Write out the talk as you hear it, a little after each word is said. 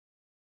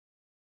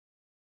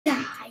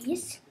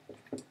guys,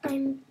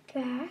 I'm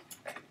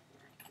back,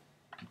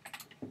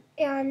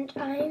 and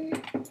I'm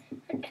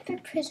in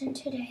Epic Prison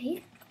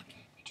today.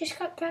 I just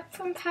got back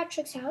from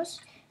Patrick's house,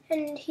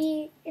 and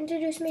he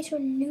introduced me to a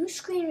new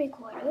screen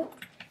recorder,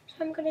 so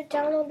I'm going to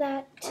download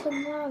that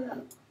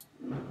tomorrow.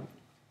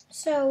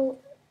 So,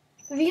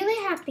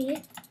 really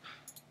happy.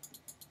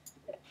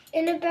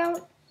 In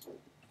about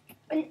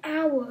an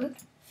hour,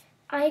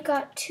 I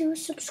got 2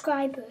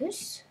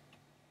 subscribers.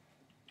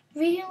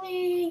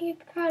 Really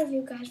proud of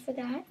you guys for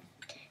that.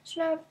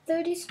 So now I have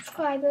 30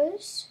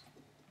 subscribers.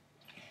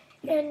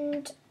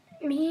 And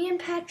me and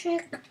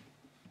Patrick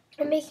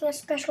are making a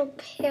special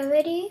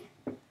parody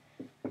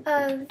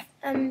of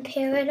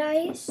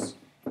Paradise.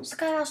 This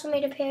guy also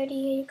made a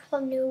parody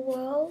called New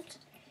World.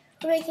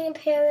 We're making a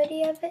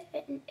parody of it,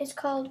 and it's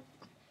called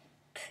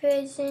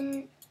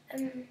Prison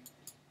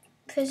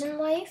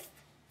Life.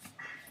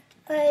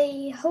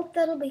 I hope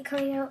that'll be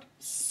coming out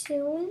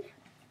soon.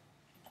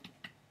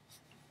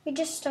 We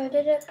just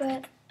started it,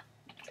 but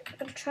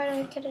I'll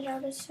try to get it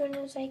out as soon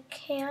as I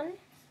can.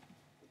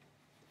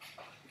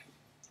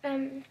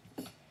 And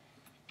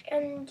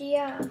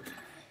yeah,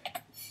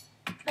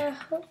 I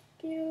hope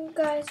you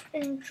guys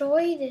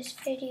enjoy this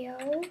video,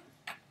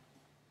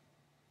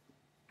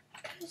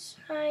 because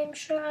I'm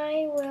sure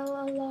I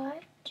will a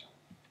lot.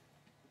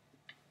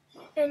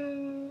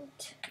 And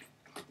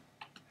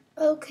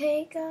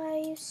okay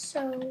guys,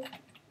 so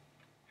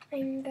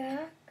I'm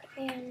back,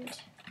 and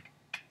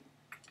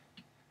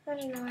I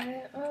don't know,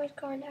 I always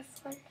go and have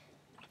fun.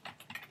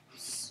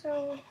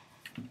 So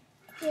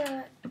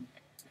yeah,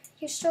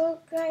 you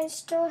guys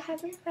still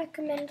haven't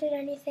recommended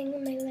anything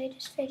in my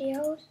latest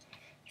videos.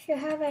 If you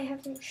have, I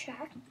haven't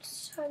checked,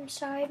 so I'm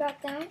sorry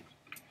about that.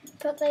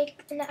 But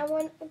like an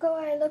hour ago,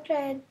 I looked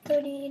at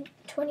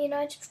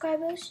 29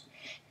 subscribers.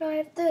 Now I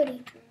have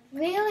 30.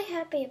 Really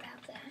happy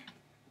about that.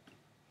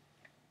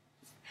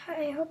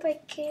 I hope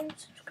I gain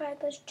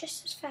subscribers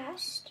just as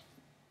fast.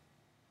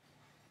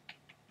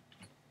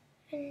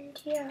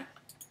 And yeah.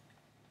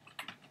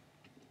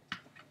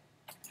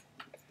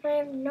 I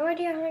have no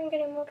idea how I'm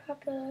getting more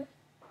popular.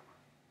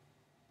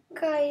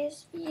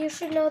 Guys, you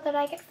should know that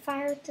I get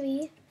Fire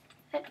 3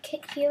 at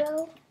Kit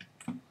Hero.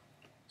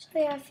 So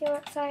yeah, if you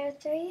want Fire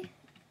 3, you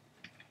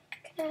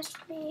can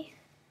ask me.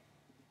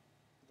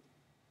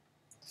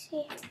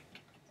 See,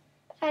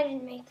 I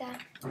didn't make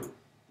that.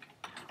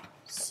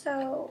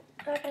 So,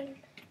 I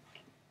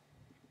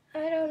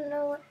don't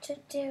know what to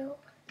do.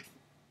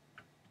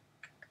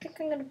 I think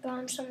I'm gonna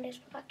bomb somebody's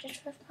block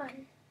just for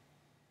fun.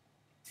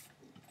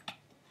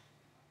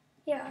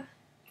 Yeah.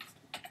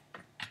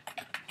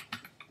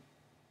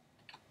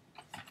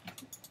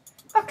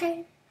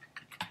 Okay.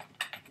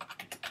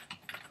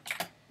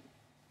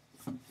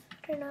 I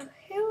don't know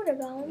who to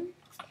bomb.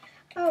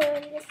 Oh,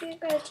 and if you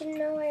guys didn't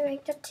know, I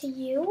ranked up to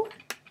you.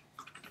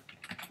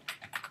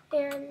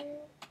 And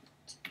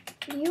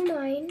you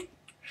mine.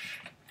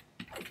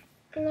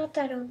 Not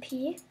that OP.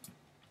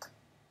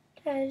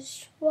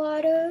 There's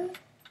water,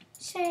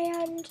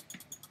 sand,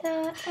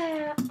 that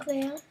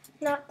there.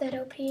 Not that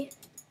OP.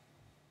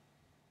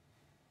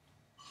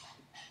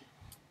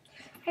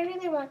 I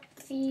really want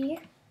V.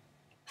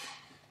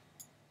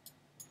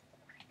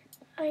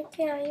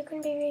 Yeah, you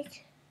can be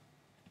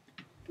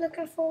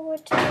looking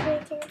forward to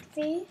making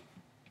V.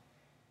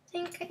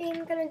 I think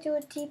I'm gonna do a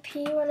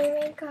DP when I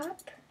wake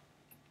up.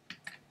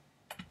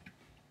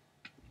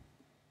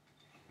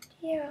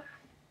 Yeah.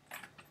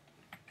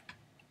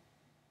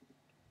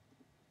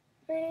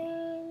 I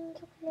don't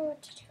know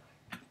what to do.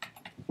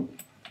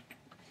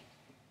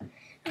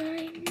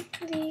 I'm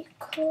recording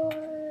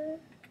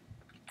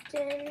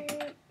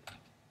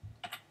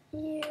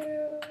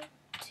YouTube.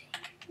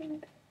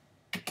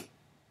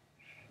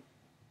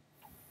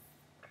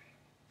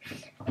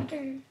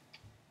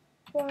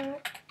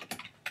 What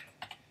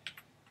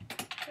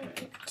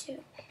to do?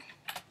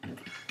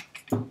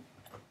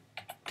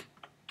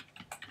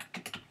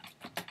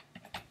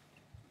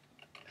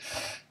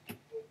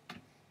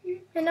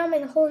 And now my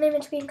whole name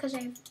is green because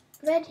I have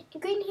red,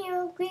 green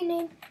hero, green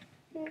name,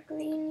 and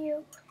green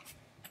you.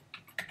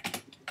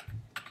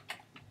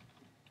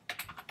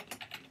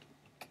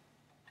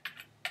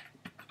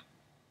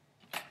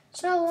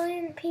 So I'm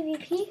in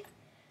PvP.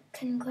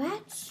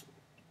 Congrats.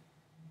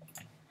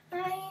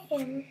 I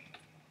am.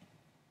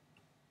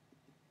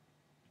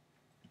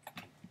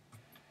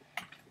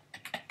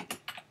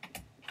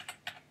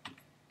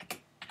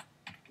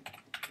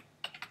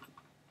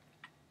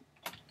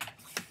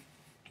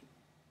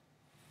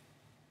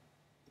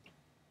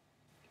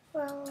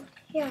 Well,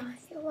 yeah,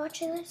 if you're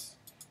watching this,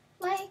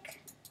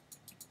 like,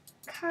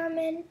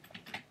 comment,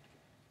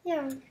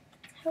 yeah,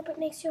 I hope it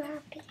makes you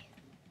happy.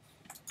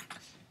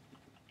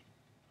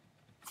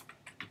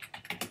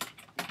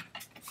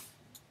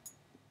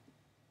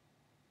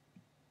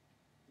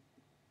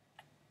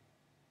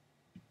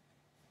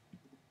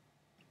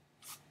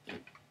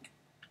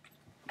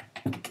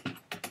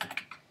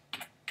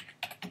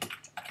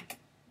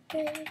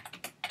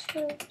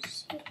 To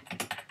see.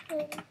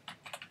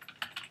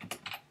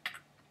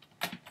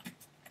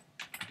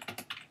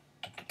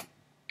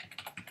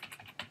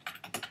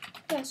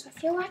 Yeah, so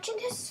if you're watching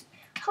this,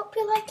 hope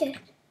you like it.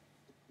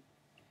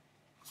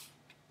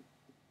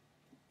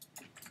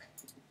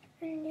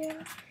 And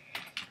yeah.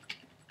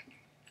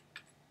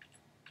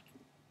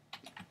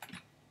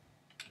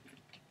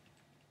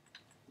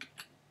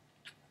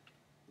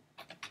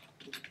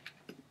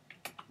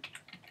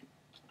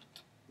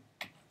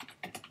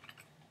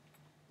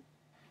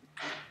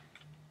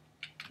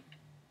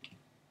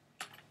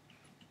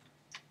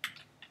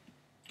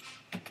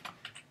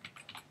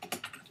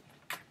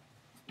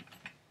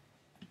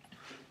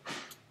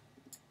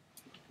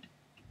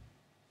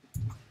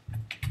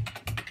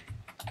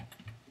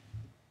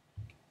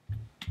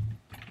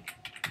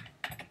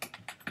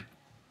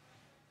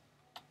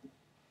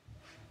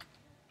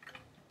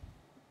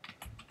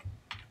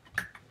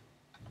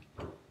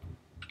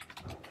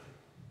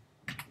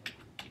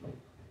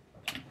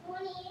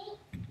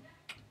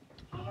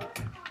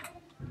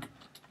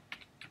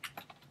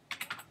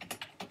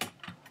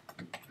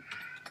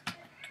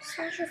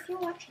 So if you're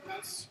watching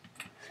this,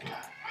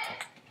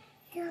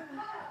 yeah,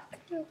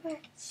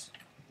 congrats.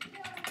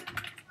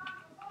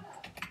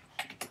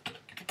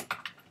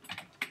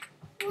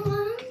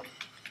 Mom,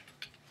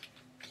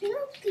 can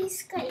you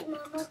please Skype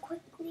Mama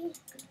quickly?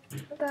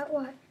 About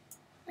what?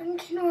 I'm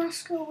gonna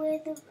ask her where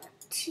the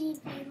TV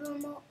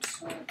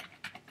remotes are.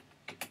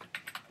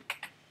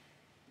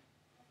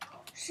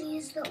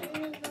 She's the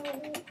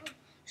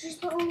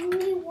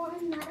only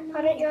one that knows.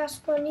 Why don't you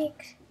ask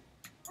Monique?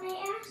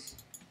 I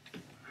asked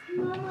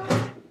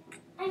Mama.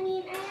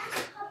 I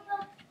asked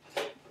Papa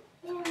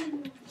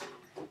and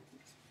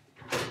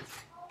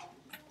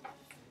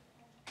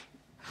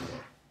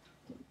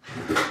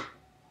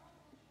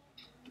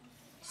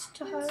Just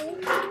to hurry.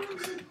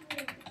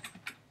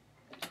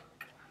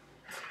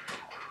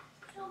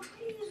 So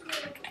please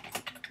wait.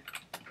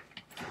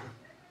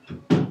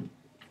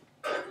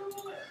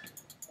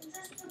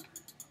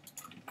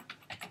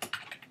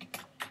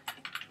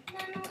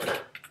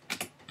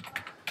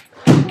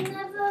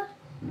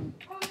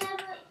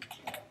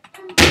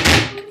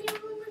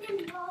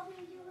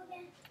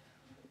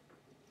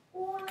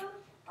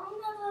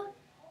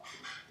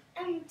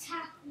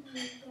 Tackle you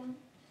again.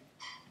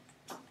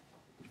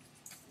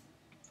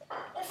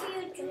 If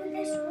you do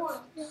this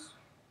once.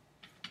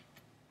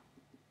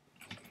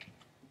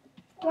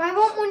 Why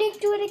won't Monique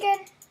do it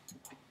again?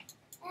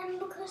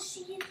 Because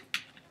she's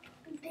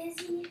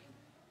busy.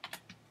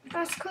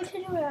 Ask her to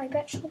do it. I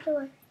bet she'll do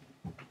it.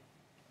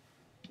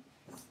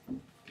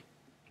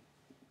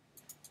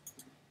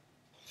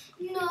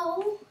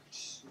 No.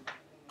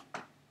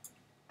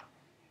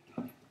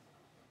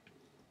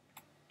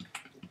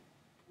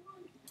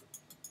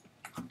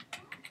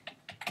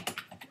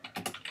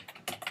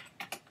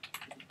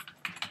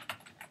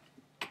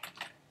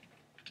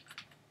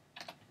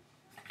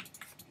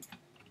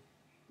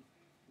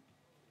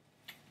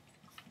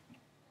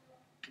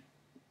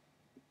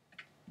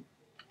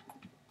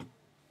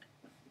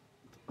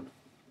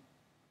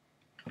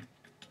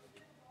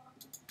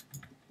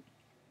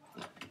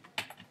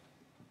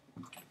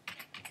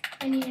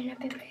 I need an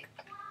epic pick.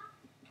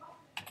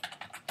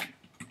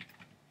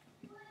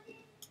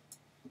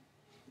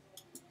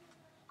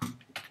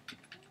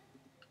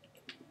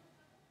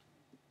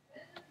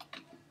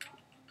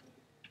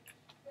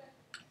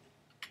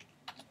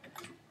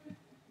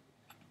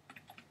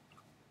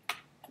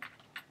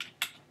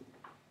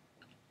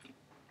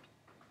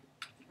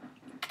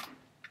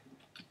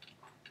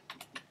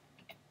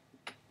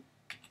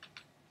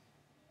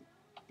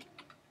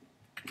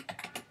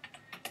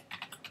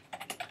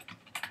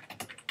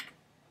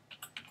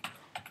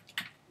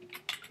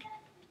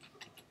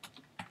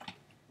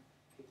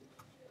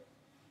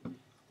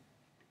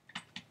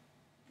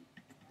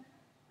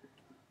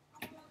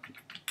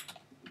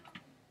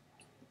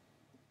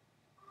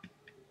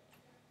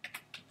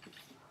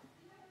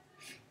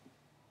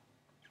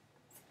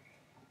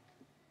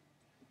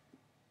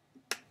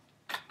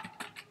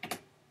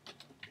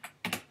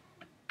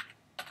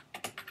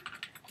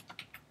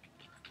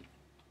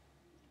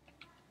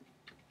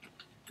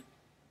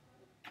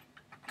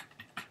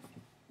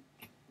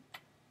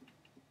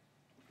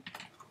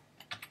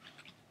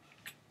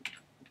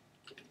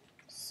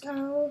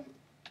 So,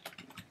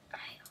 I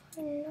have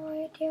no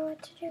idea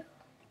what to do.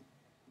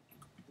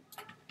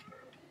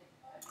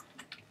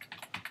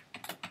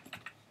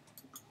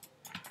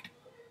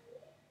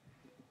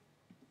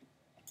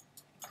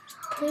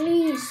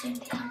 Please say in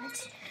the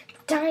comments. I'm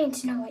dying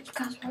to know what you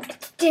guys want me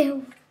to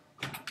do.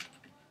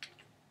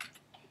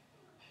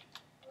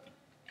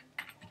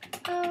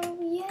 Oh,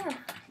 yeah.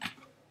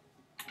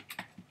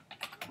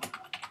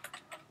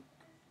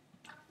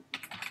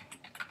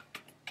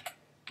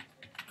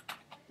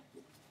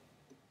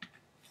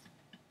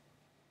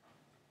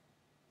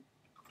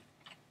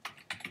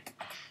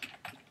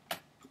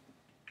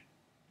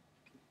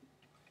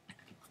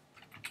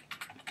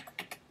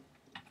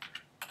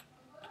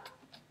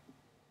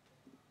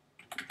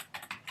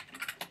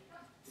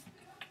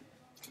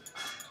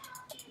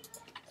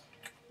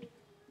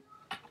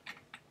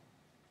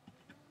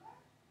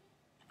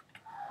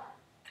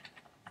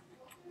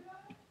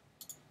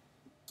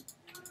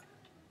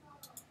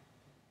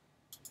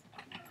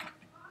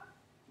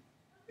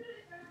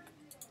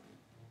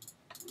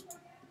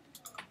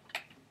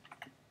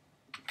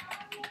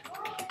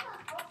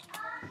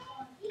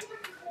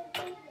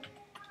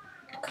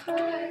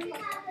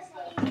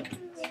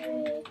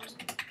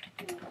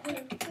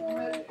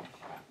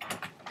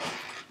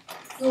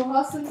 So,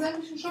 hast du in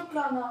sämtlichen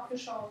Schubladen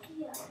nachgeschaut?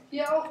 Ja.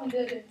 Hier auch in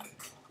der Ding.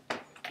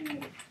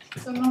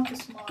 So, mach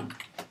das mal.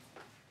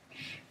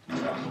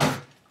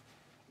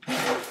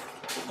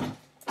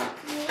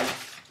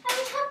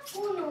 Ich hab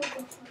Bruno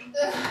gefunden.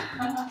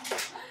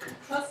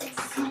 Das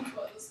ist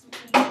super, dass du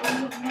den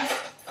Bruno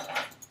machst.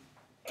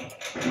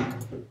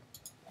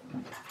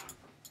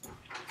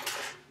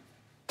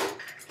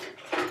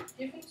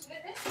 Hier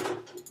funktioniert nicht?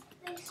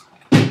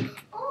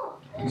 Oh,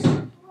 das ist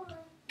cool.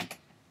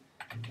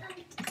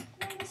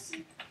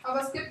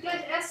 Aber es gibt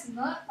gleich Essen,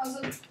 ne? Also,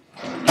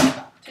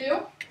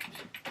 Theo?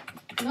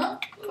 Ne?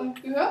 Habt ihr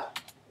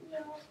gehört? Ja.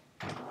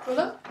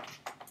 Oder?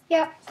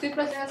 Ja. Es gibt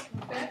gleich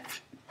Essen, okay?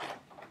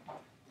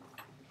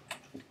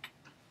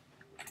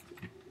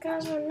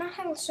 Guys, I'm not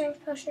having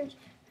strength potions.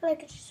 I feel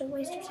like it's just a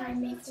waste of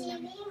time making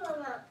them.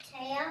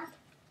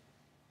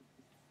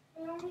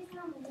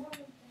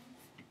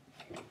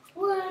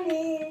 Why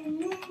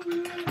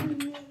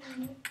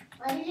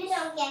did you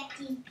don't get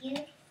these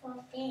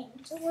beautiful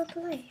things? So we're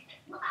playing.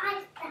 Well,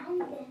 I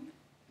found them.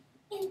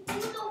 And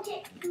you don't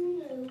get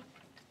Uno.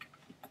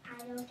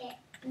 I don't get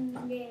Uno.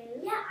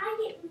 Yeah, I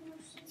get Uno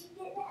since you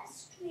get that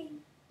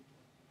string.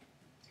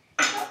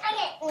 So I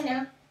get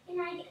Uno.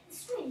 And I get the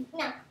string.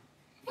 No.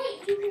 Hey,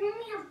 you can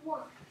only have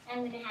one.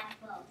 I'm gonna have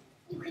both.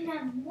 You can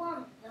have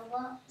one. No,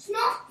 well, it's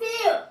not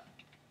fair.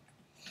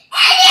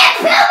 Hey, you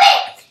poopy!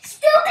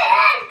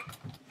 Stupid!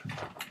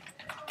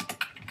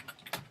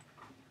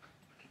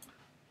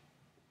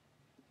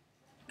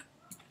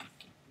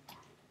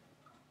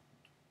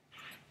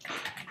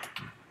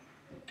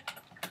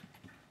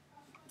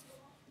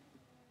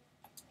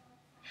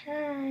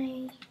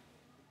 Hi.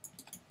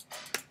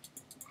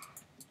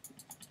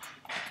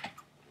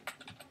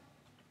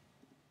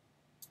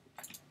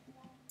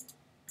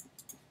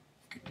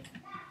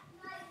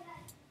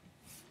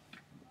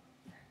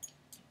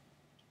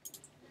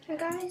 And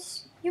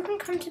guys, you can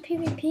come to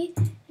PvP,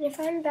 and if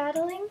I'm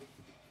battling,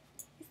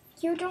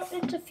 if you don't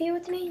interfere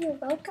with me, you're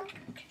welcome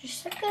to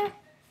just sit there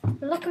and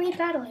look at me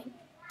battling.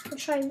 I'll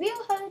try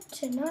real hard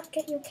to not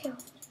get you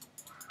killed.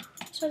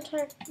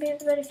 Sometimes,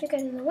 but if you get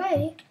in the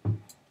way,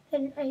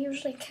 then I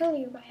usually kill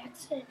you by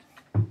accident.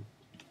 I'm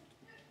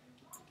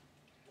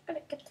gonna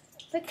get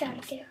the frick out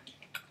of here.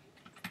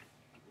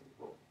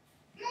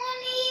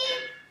 Mommy!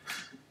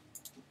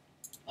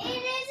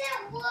 It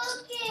isn't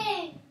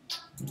working!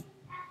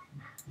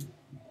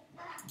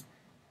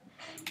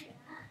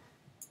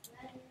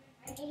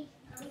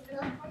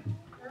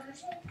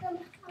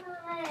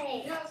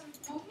 Ja, ist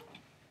es gut?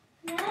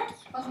 Yes?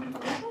 Hast du eine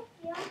Versuchung?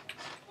 Ja,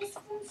 es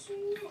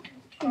funktioniert.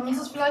 Aber das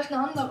ist vielleicht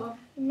eine andere.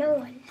 No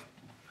one.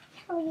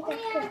 How are you Oh that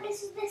yeah, good?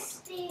 this is the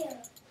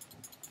stair.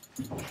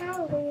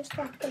 How are you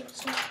that good?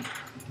 sir?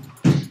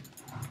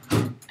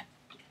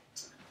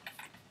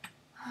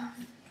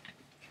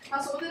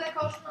 Hast du unter der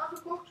Couch schon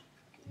nachgeguckt?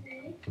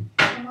 Nee.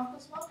 Dann mach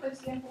das mal, vielleicht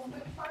ist dir irgendwo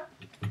runtergefallen.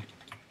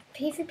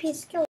 PvP skill.